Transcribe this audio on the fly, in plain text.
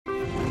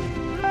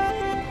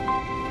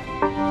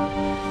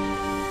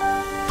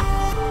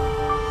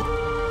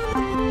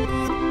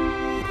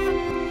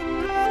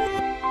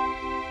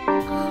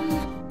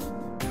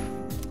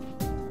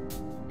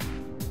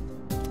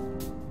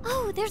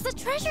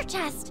treasure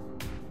chest!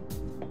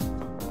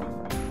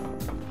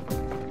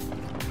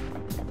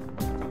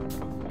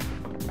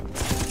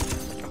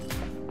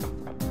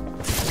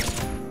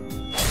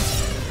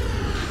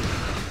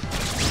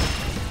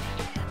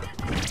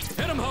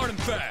 Hit him hard and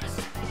fast!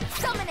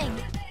 Summoning!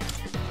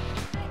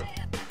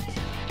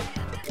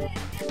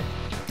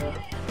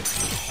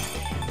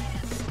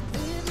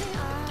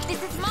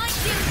 This is my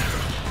duty!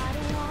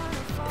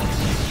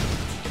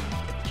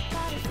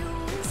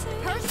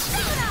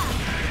 Persona!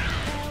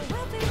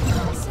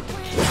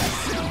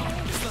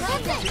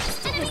 That's it!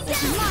 Enemy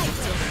down!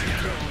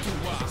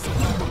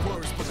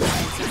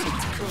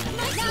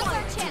 Now's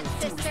our chance,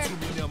 sister!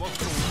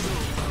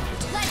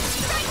 Let's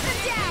strike them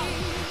down!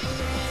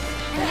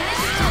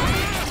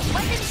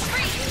 Weapons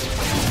free!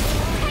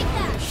 Take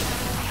that!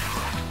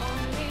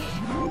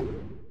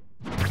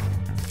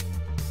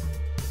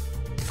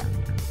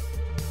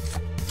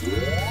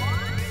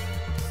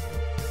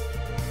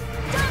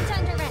 Don't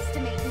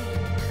underestimate me!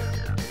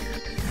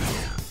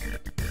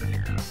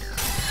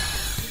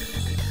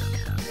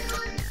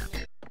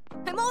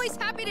 I'm always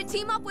happy to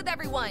team up with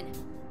everyone!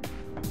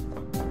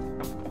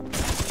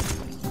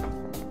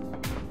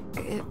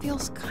 It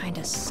feels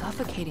kinda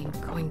suffocating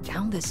going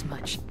down this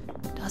much,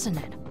 doesn't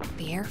it?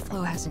 The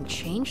airflow hasn't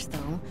changed,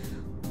 though.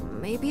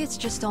 Maybe it's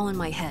just all in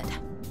my head.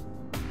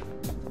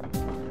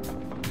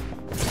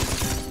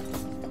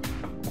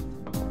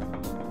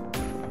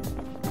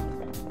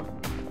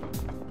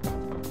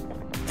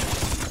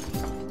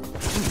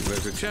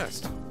 There's a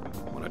chest.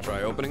 Wanna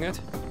try opening it?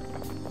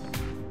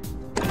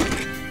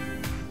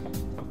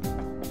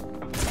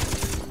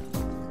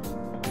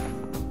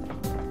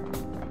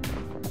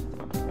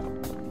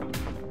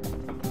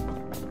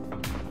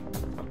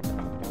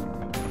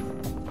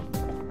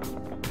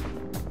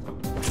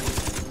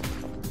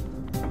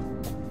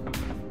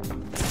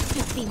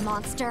 Filthy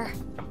monster!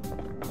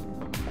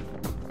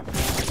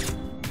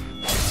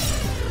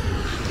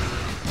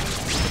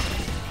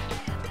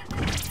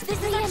 This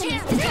is our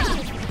chance!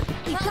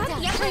 You got the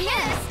upper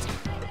hand!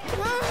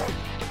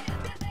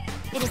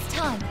 It is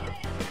time.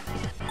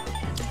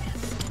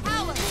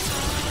 Power!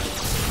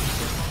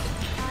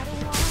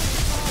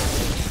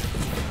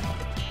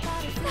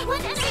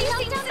 One enemy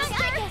knocked down my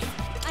Aigis!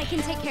 I can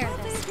take care of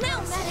this. No,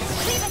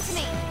 leave it to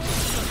me!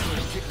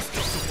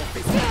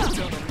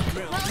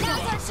 Well,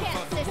 now's our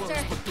chance, sister!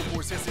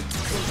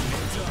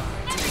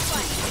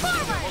 Everyone,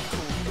 forward!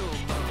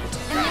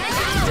 And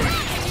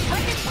then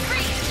weapons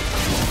free!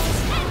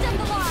 End of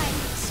the line!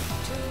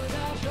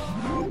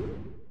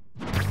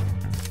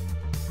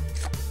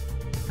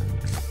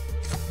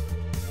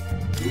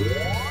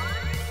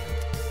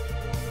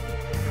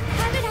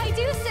 How did I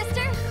do,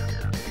 sister?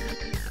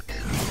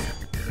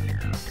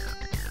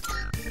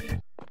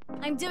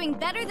 I'm doing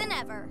better than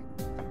ever.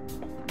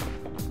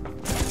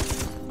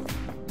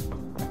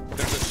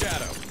 There's a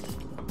shadow.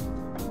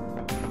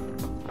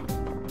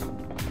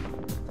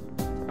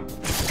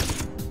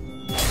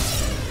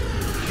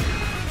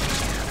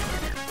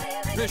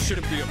 This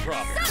shouldn't be a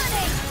problem.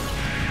 Summoning!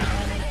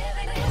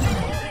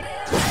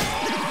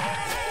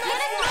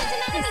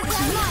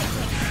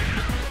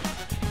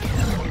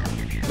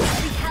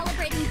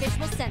 Recalibrating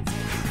visual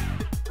sensors.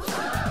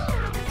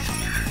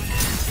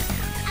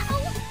 Ow!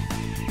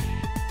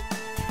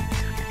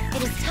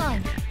 It is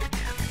time.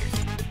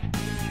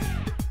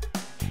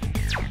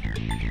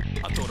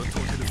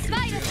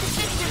 Spider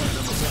persistence!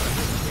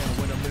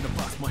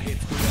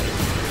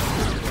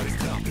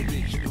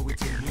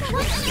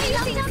 What's the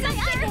deal on my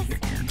Aigis?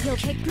 You'll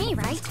pick me,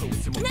 right?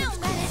 Now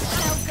let it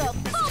go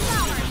full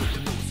power!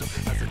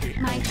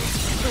 Might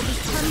will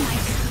become my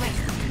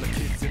strength.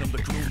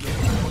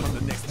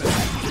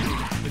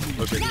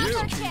 Look at Now's you.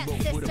 our chance,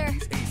 sister!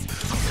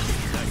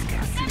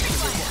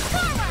 Everyone,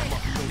 forward!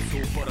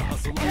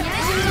 And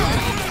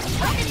then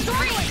weapons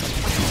free!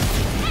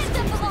 End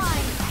of the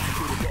line!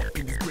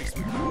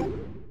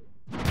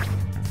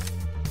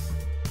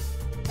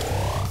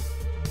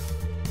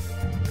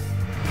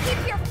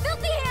 Keep your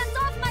filthy hands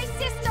off my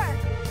sister!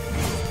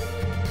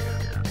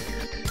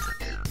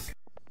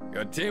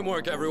 Good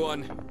teamwork, everyone.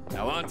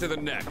 Now on to the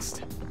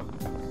next.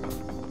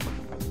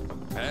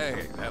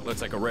 Hey, that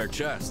looks like a rare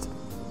chest.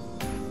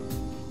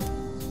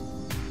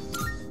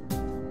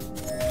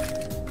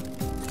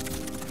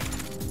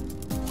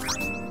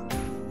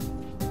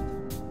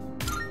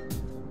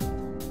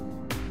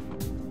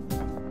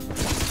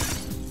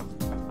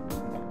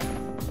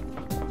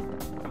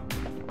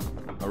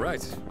 All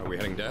right, are we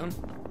heading down?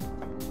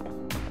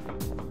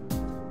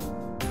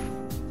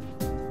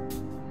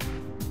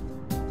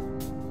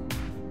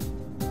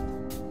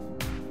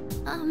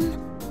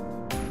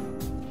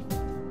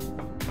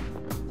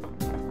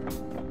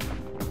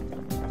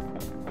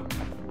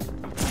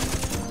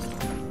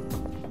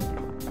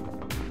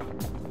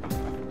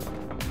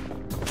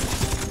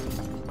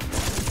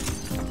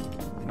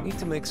 I need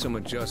to make some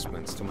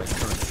adjustments to my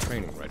current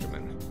training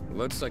regimen.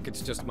 Looks like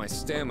it's just my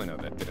stamina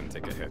that didn't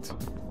take a hit.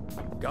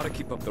 Gotta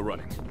keep up the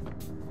running.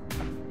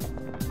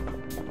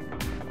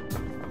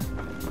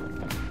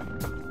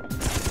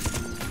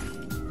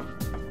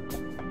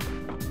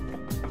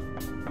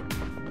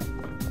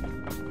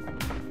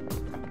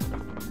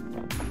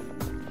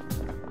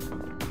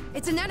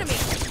 It's an enemy!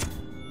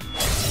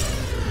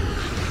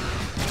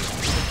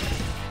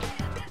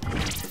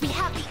 We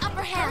have the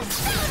upper hand!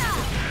 Persona!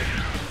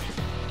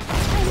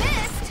 I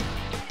missed!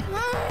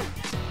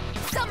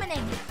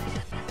 Summoning!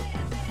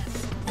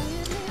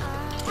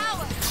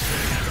 Power!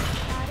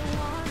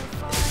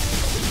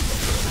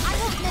 I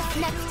won't miss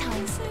next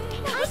time.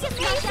 I can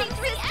facing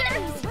 3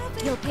 enemies!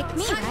 You'll pick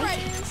me, right?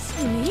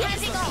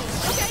 Handing off!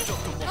 Okay,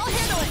 I'll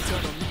handle it!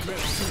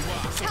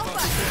 Help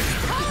us!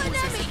 Call an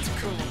enemy!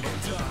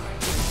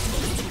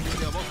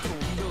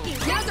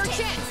 Now's our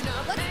chance!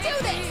 Let's do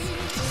this!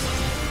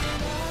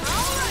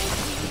 Alright!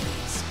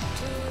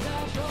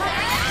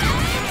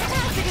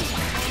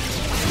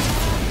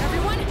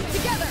 Everyone,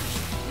 together!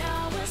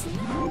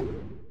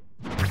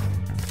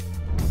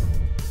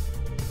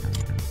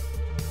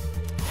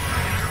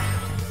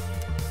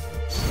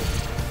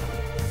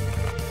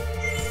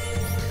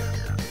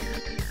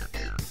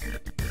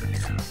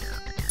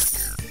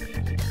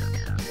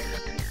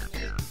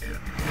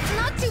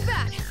 Not too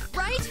bad,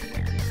 right?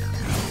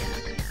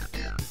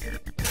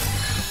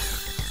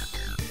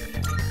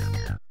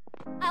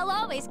 I'll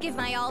always give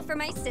my all for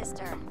my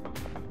sister.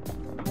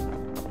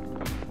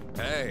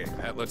 Hey,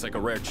 that looks like a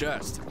rare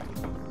chest.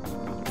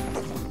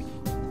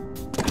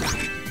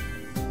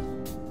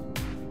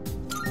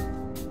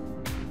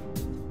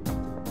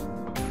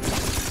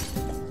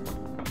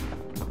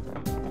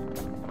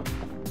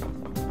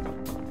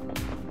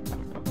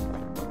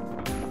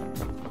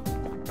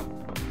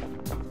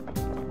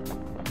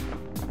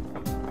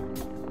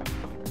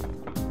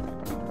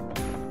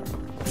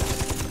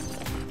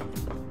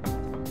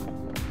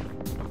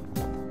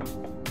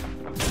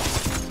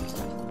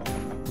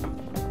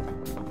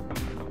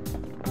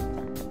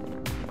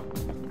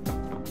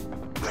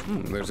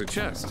 There's a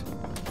chest.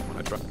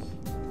 I try.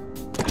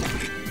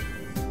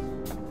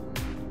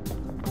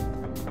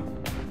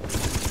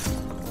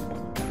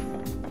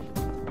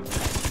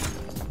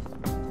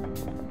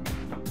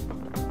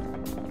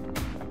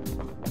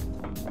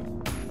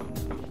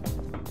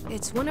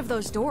 It's one of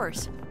those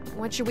doors.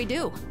 What should we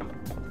do?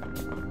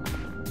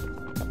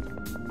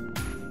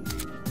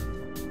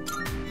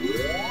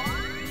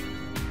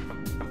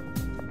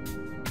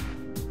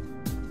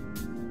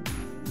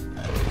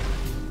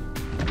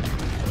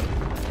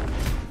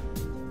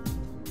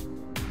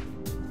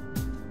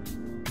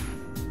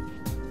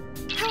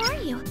 How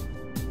are you?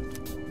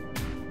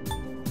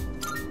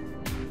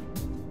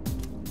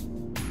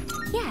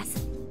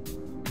 Yes.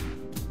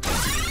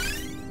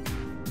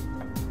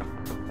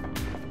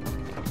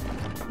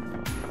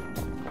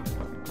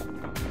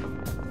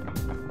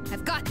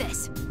 I've got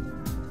this.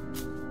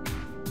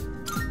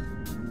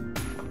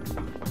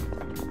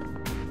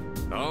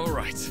 All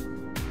right.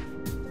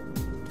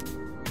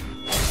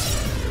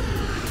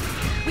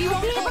 We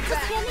won't Be able hold to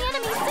back. scan the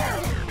enemy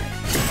soon.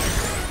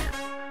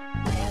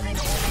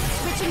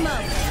 Switching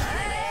mode.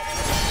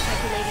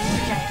 Calculating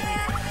trajectory.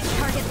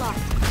 Target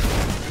locked.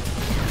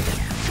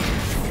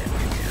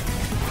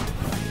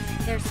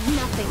 There's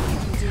nothing you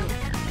can do.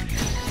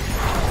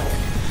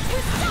 You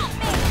stop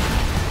me!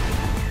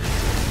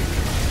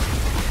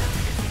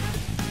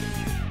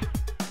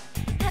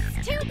 That's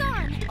 2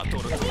 gone.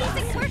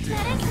 Amazing work,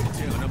 Menace.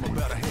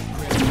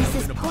 This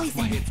is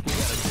poison.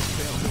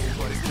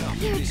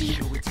 Yuji,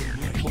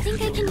 I think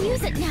I can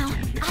use it now.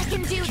 I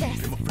can do this.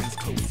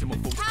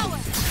 Power!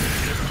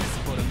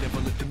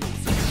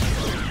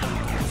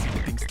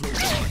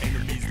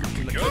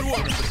 Good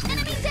work.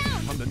 Enemy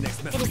down!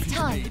 It is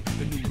time.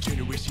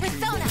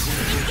 Persona,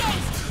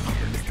 engaged!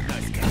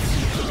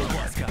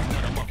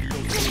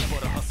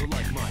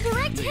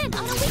 Direct hit on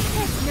a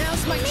weakness!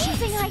 Now's my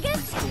Amazing,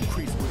 Aigis!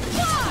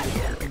 God!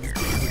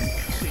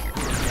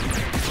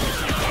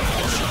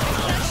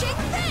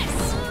 Shake this!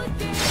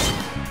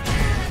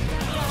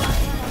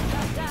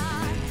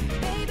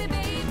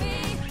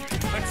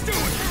 Let's do it.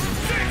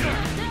 Caesar!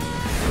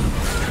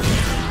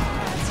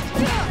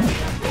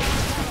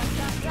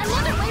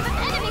 Another wave of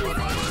enemies!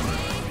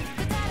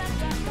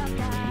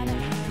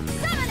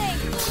 Summoning!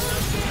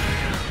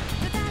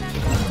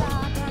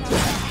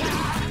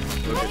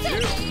 That's it!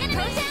 Enemy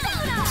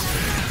Persona!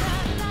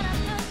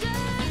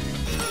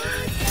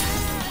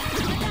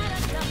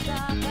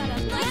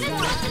 Menace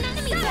lost an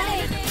enemy today!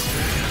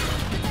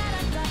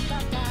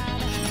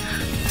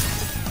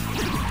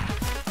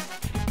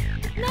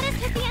 Menace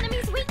hit the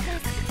enemy's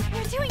weakness!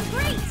 We're doing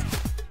great!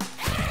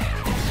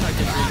 I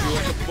can read you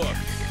like a book.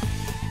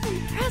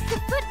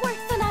 Impressive footwork,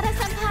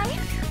 Sonata-senpai!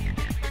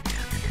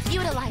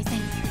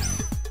 Utilizing.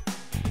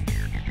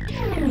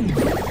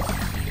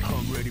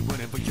 I'm ready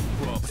whenever you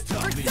are.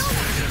 Stop me.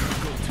 Persona! Never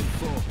go too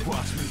far.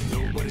 Watch me.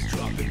 Nobody's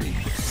dropping me.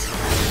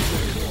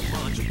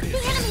 The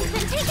enemy's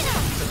been taken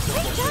out!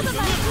 Great job,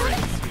 Abaya-kun!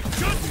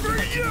 Just for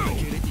you!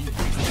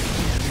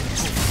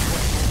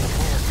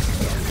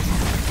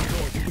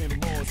 You in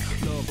Mars,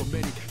 love of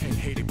many and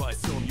hated by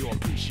some. You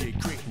appreciate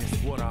greatness,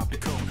 what I've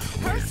become.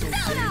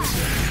 Persona!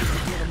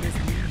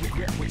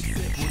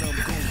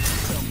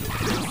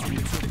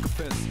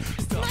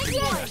 Not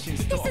yet!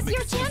 This is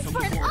your chance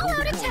for an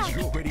all-out attack!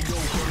 Now!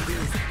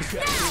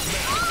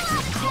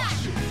 All-out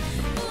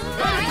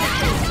attack!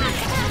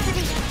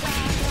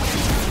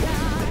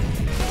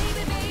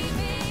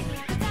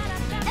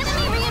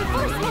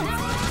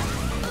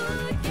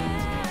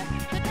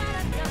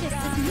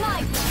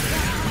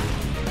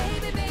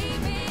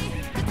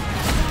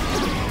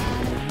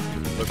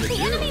 Look at The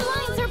you. enemy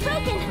lines are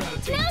broken!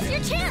 Now's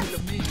your chance!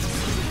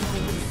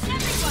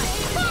 Everyone,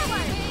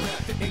 forward!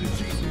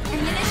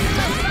 Ammunition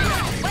goes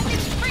out!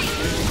 Weapons free!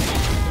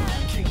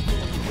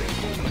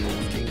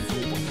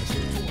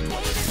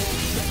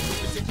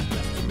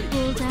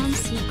 Cooldown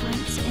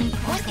sequence in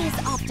progress. What is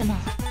optimal?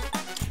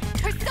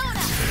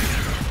 Persona!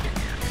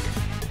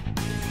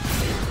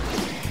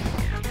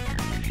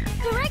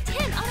 Direct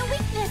hit on a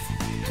weakness!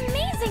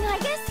 Amazing,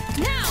 Aigis!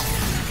 Now!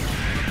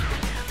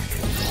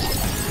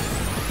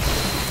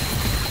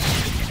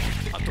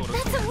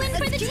 That's a win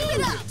for the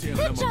team!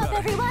 Good job,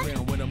 everyone!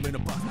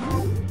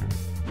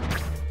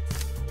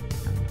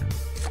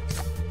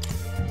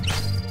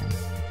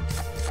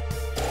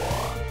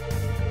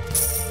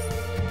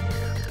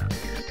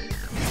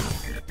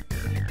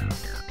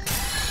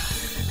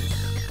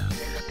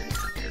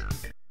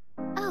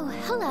 Oh,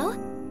 hello.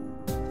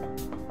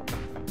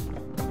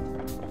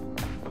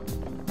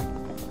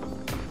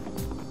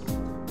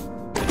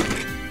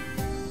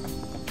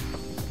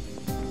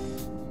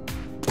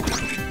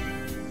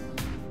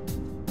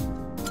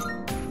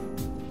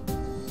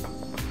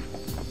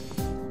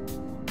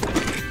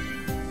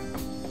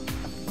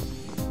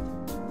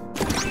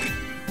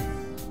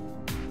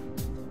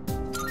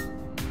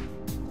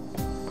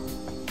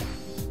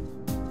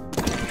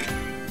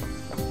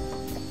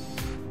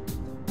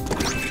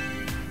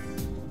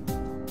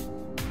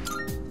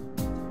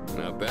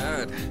 Not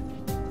bad.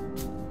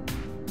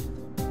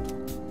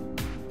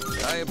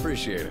 I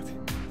appreciate it.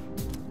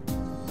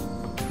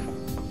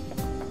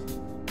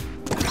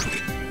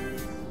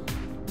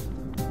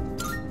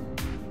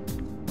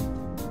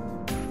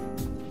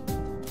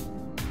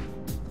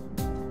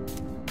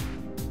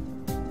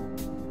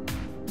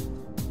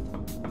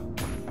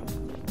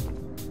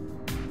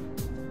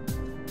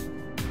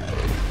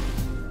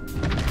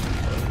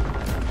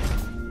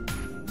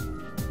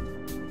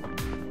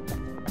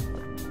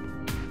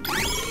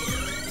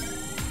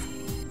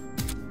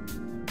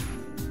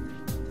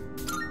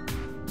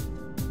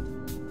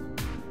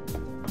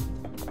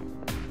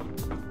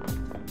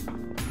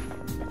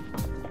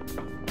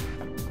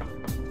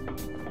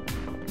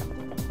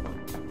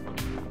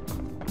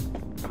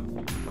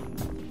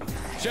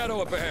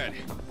 Shadow up ahead.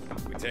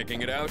 We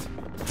taking it out?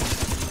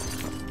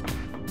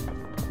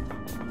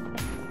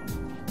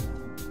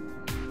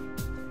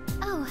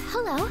 Oh,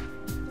 hello.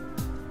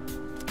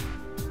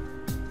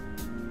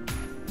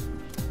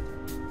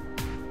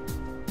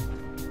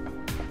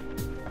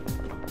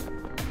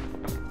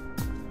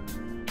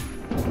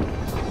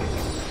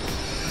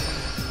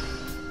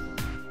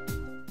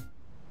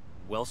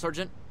 Well,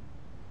 Sergeant?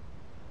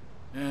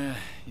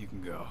 You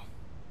can go.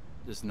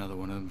 Just another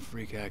one of them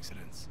freak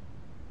accidents.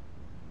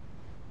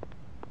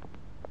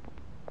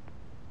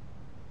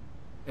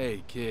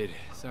 Hey, kid.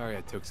 Sorry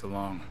I took so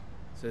long.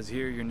 Says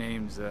here your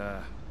name's,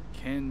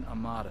 Ken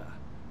Amada.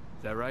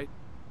 Is that right?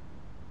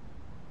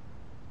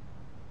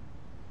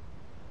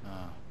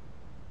 Oh.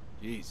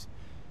 Jeez.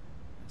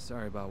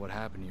 Sorry about what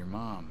happened to your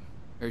mom.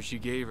 Heard she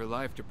gave her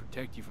life to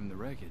protect you from the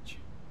wreckage.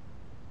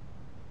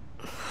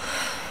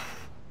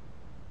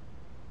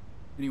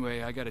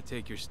 Anyway, I gotta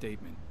take your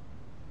statement,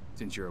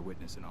 since you're a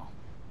witness and all.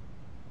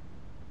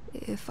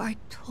 If I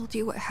told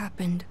you what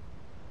happened,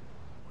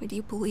 would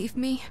you believe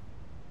me?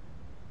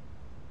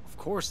 Of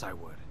course I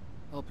would.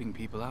 Helping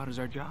people out is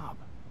our job.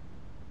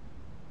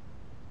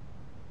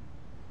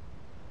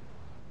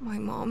 My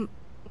mom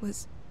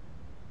was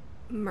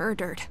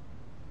murdered.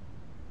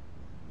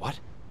 What?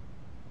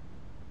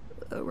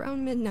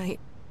 Around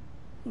midnight,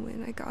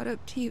 when I got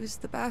up to use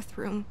the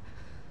bathroom,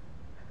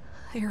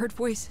 I heard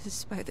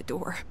voices by the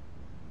door.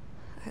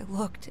 I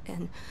looked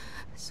and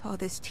saw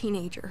this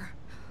teenager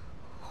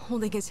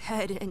holding his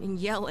head and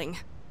yelling.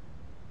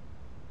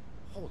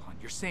 Hold on,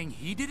 you're saying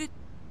he did it?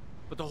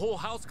 But the whole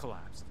house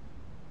collapsed.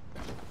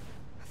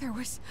 There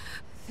was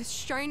this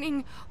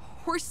shining,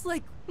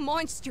 horse-like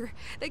monster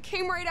that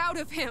came right out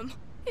of him.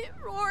 It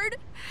roared,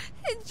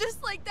 and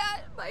just like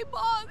that, my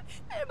mom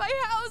and my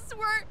house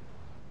were...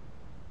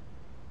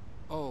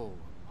 Oh,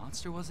 a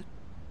monster was it?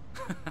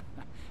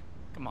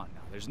 Come on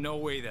now, there's no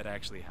way that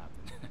actually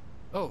happened.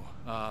 Oh,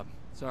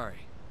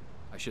 sorry.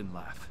 I shouldn't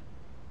laugh.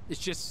 It's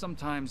just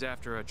sometimes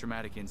after a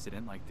traumatic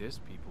incident like this,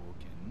 people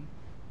can...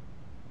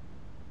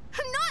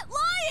 I'm not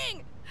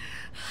lying!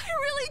 I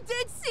really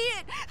did see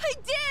it! I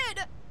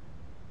did!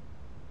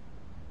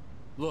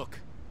 Look,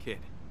 kid.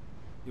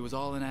 It was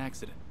all an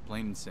accident,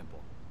 plain and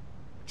simple.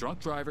 A drunk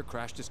driver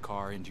crashed his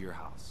car into your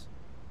house.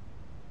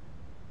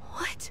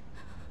 What?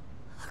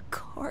 A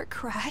car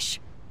crash?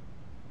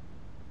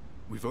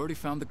 We've already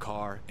found the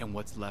car and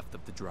what's left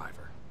of the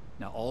driver.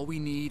 Now all we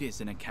need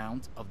is an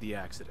account of the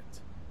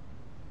accident.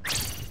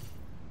 That's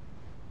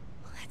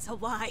a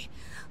lie.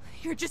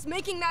 You're just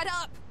making that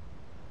up.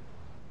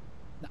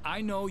 Now,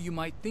 I know you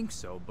might think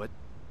so, but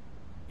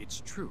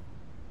it's true.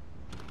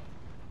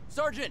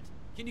 Sergeant,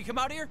 can you come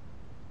out here?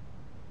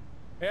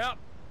 Yeah,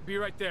 be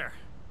right there.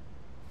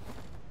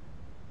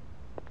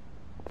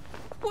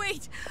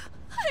 Wait,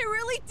 I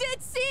really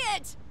did see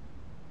it!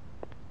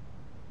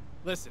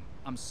 Listen,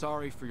 I'm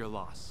sorry for your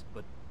loss,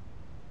 but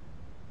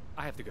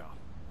I have to go.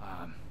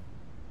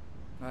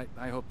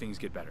 I hope things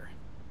get better.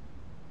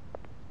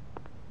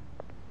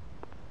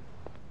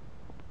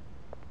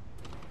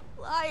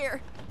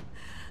 Liar!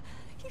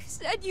 You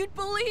said you'd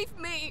believe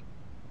me!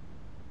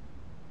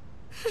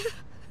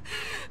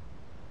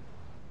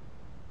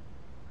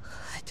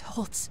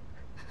 Adults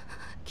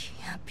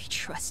can't be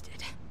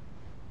trusted.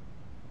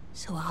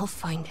 So I'll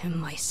find him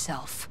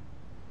myself.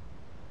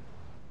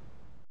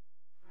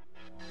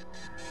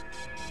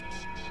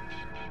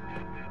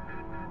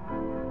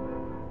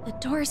 The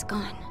door's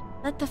gone,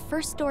 but the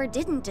first door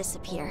didn't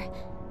disappear.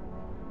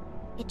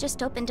 It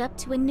just opened up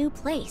to a new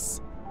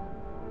place.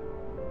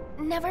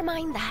 Never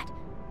mind that.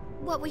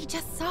 What we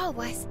just saw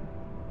was...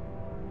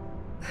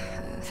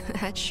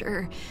 That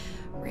sure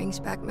brings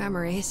back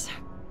memories.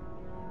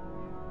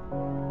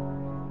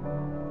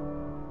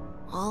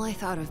 All I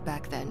thought of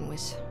back then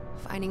was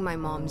finding my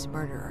mom's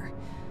murderer.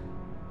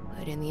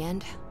 But in the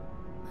end,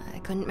 I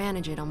couldn't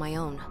manage it on my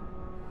own.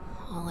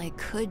 All I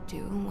could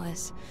do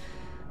was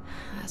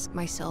ask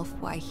myself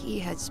why he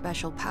had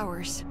special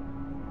powers,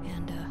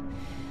 and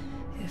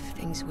if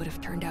things would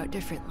have turned out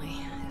differently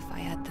if I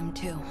had them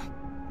too.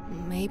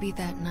 Maybe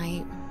that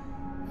night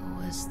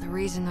was the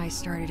reason I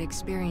started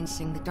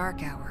experiencing the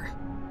dark hour.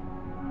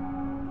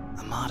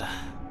 Amada.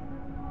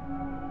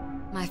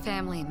 My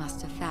family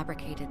must have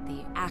fabricated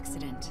the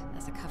accident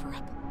as a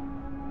cover-up.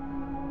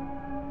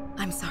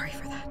 I'm sorry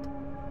for that.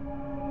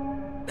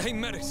 Hey,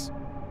 Metis!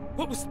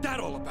 What was that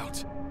all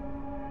about?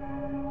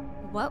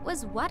 What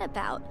was what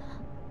about?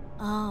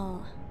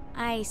 Oh,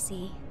 I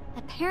see.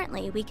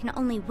 Apparently, we can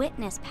only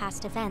witness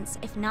past events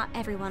if not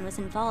everyone was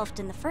involved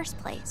in the first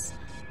place.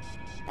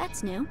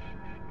 That's new.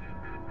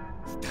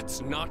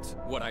 That's not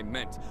what I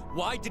meant.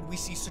 Why did we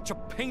see such a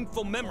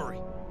painful memory?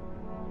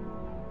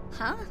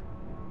 Huh?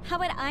 How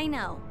would I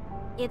know?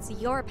 It's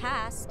your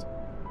past.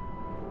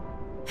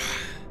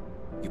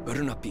 You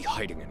better not be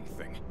hiding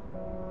anything.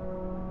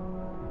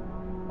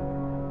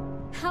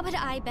 How would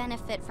I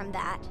benefit from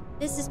that?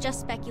 This is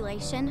just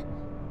speculation,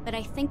 but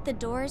I think the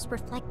doors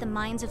reflect the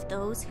minds of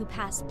those who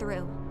pass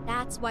through.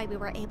 That's why we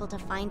were able to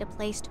find a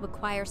place to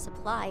acquire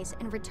supplies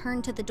and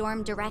return to the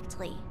dorm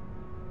directly.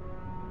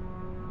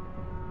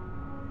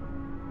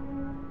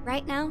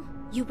 Right now,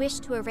 you wish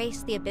to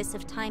erase the abyss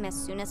of time as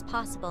soon as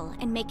possible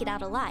and make it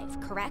out alive,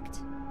 correct?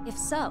 If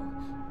so,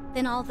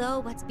 then although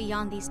what's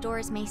beyond these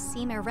doors may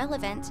seem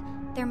irrelevant,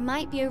 there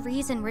might be a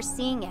reason we're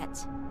seeing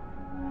it.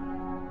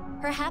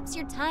 Perhaps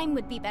your time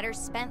would be better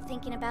spent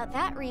thinking about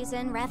that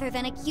reason rather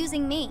than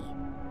accusing me.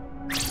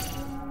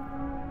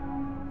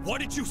 What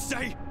did you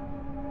say?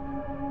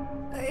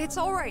 It's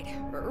all right,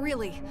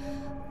 really.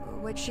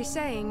 What she's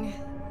saying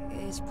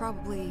is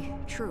probably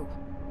true.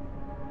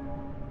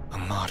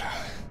 Amada.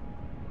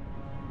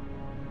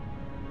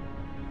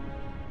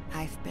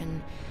 I've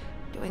been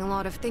doing a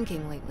lot of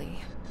thinking lately.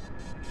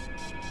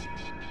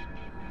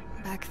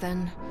 Back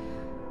then,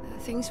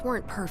 things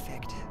weren't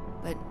perfect,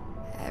 but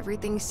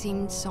everything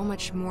seemed so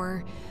much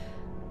more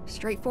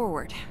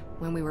straightforward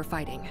when we were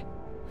fighting.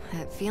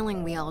 That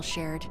feeling we all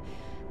shared,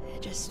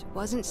 it just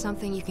wasn't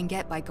something you can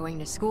get by going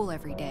to school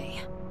every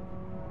day.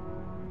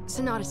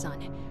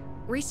 Sonata-san,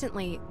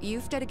 recently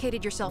you've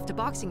dedicated yourself to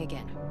boxing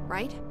again,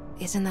 right?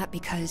 Isn't that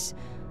because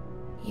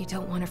you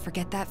don't want to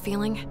forget that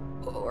feeling?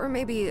 Or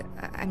maybe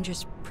I'm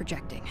just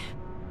projecting.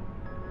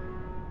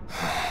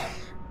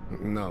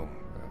 No,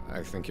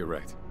 I think you're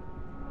right.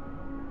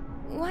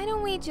 Why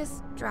don't we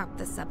just drop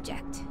the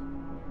subject?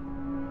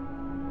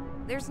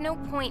 There's no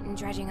point in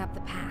dredging up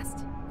the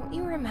past. Don't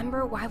you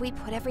remember why we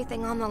put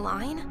everything on the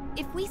line?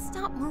 If we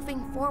stop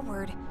moving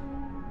forward,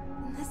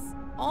 this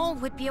all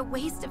would be a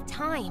waste of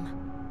time.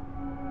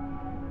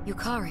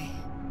 Yukari.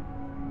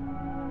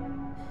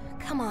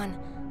 Come on,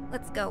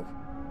 let's go.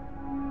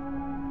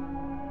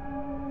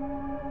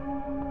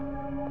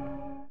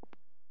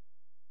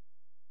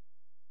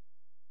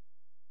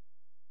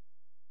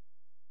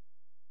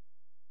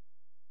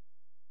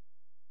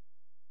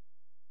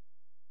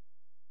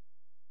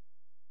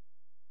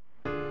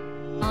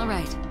 All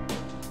right.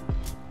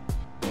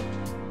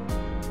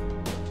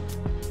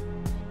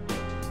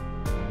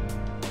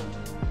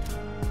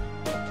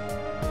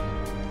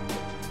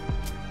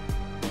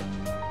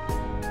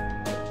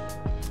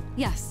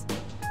 Yes.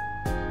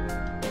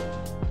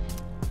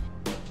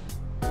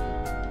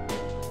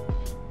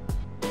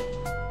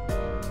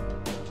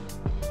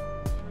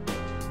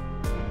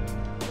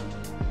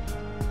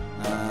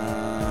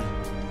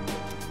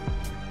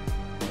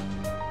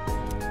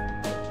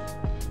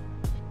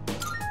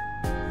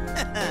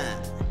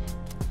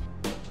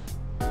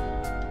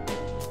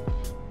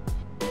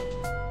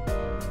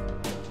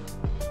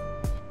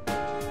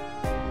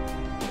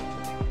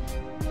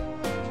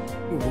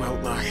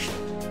 Well,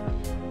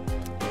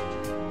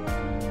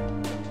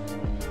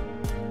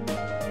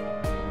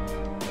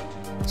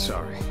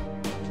 sorry.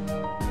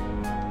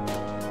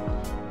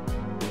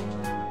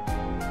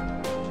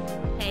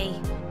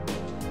 Hey.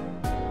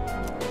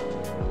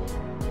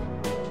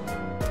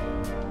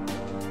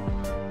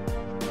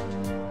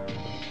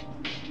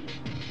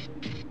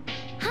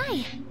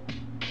 Hi!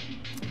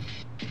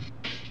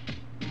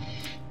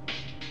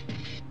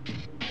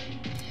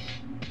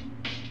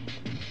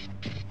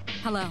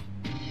 Hello.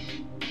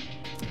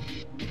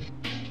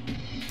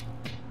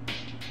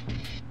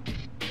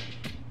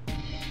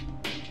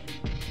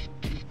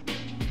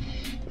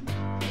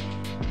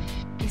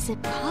 Is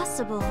it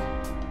possible?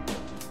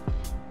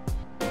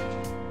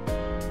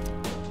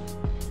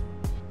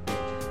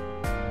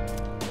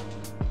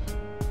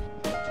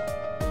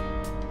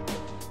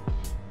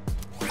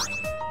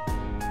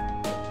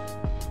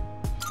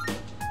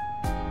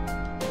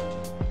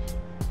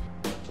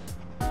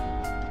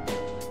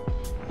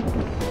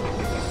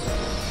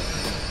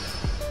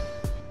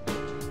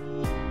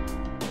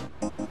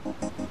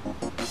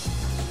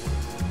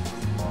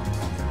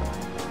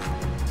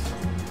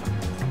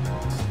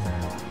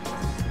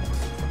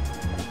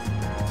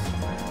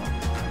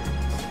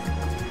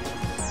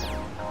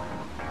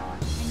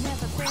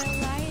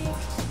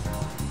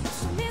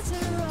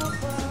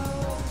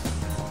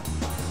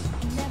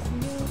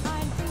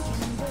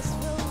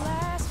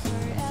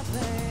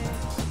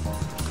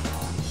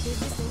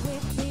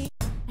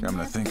 Come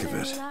to think of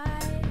it.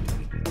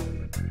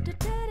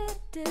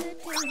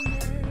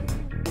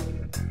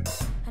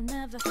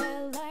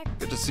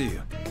 Good to see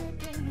you.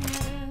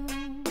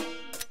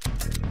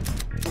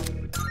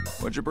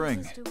 What'd you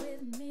bring?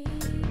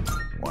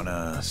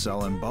 Wanna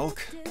sell in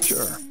bulk?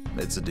 Sure,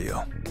 it's a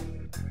deal.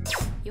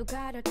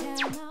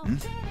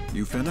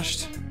 You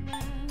finished?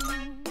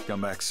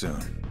 Come back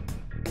soon.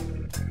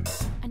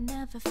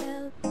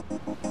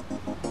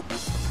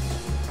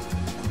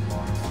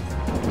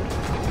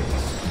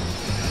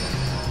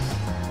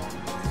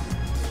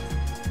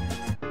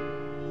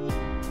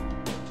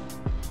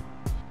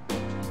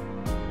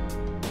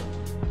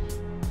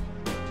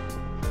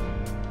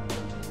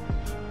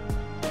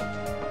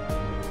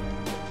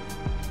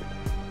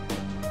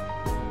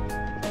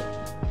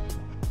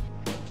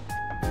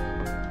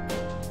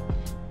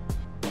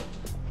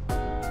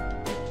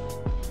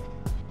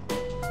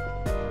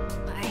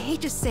 I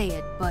hate to say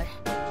it, but...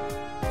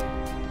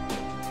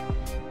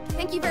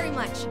 Thank you very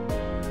much.